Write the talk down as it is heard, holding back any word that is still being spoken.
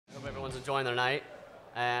everyone's enjoying their night.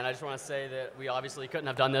 And I just want to say that we obviously couldn't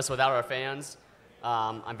have done this without our fans.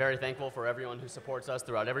 I'm very thankful for everyone who supports us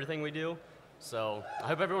throughout everything we do. So I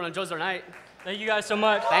hope everyone enjoys their night. Thank you guys so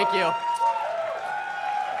much. Thank you.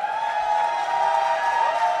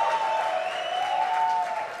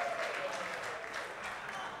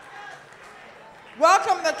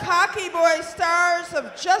 Welcome the Cocky Boy stars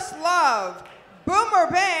of Just Love, Boomer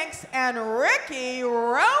Banks and Ricky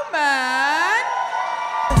Roman.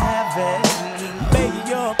 Baby,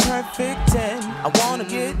 you're perfect and I wanna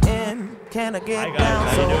get in. Can I get Hi guys, down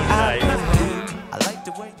how so you doing I tonight? can? I like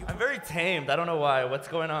the way you. I'm very tamed. I don't know why. What's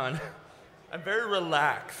going on? I'm very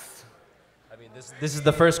relaxed. I mean, this is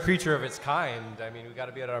the first creature of its kind. I mean, we got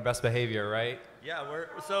to be at our best behavior, right? Yeah,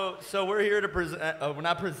 we're here to present.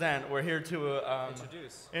 Not present. We're here to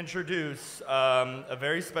introduce a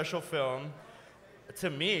very special film to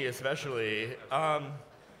me, especially.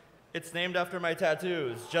 It's named after my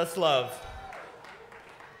tattoos. Just Love.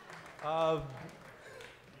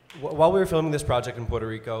 While we were filming this project in Puerto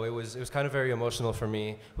Rico, it was kind of very emotional for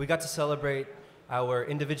me. We got to celebrate our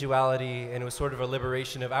individuality, and it was sort of a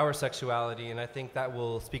liberation of our sexuality, and I think that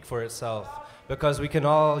will speak for itself, because we can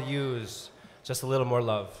all use just a little more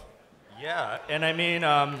love. Yeah, and I mean,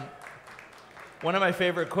 one of my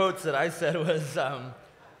favorite quotes that I said was,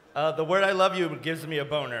 the word I love you gives me a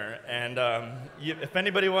boner, and if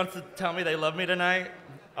anybody wants to tell me they love me tonight,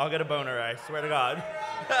 I'll get a boner, I swear to God.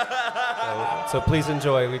 So please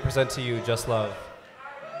enjoy. We present to you Just Love.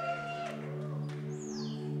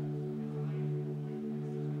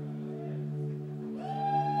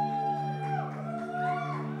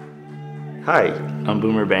 Hi, I'm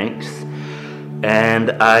Boomer Banks, and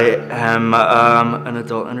I am an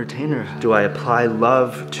adult entertainer. Do I apply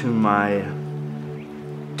love to my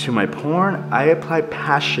porn? I apply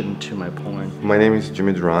passion to my porn. My name is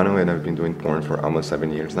Jimmy Durano, and I've been doing porn for almost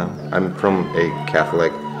 7 years now. I'm from a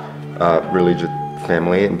Catholic religious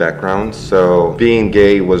family and background, so being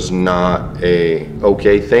gay was not a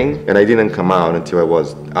okay thing, and I didn't come out until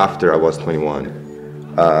after I was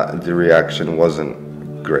 21. The reaction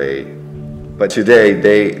wasn't great. But today,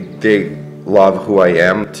 they love who I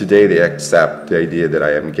am. Today, they accept the idea that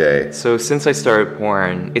I am gay. So since I started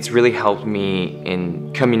porn, it's really helped me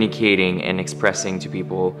in communicating and expressing to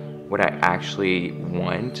people what I actually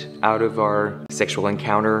want out of our sexual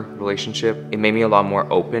encounter relationship. It made me a lot more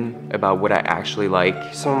open about what I actually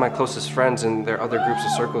like. Some of my closest friends in their other groups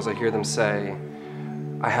of circles, I hear them say,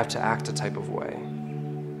 I have to act a type of way.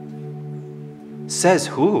 Says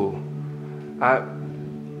who?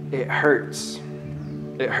 It hurts.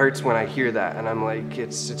 It hurts when I hear that, and I'm like,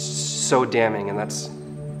 it's so damning, and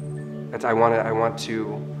I want everyone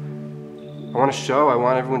to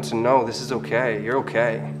know this is okay. You're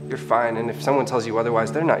okay. You're fine. And if someone tells you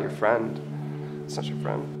otherwise, they're not your friend. It's not your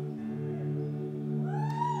friend.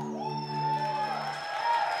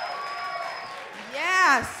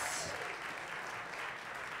 Yes.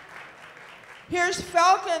 Here's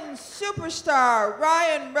Falcon superstar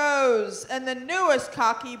Ryan Rose and the newest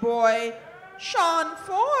cocky boy, Sean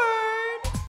Ford.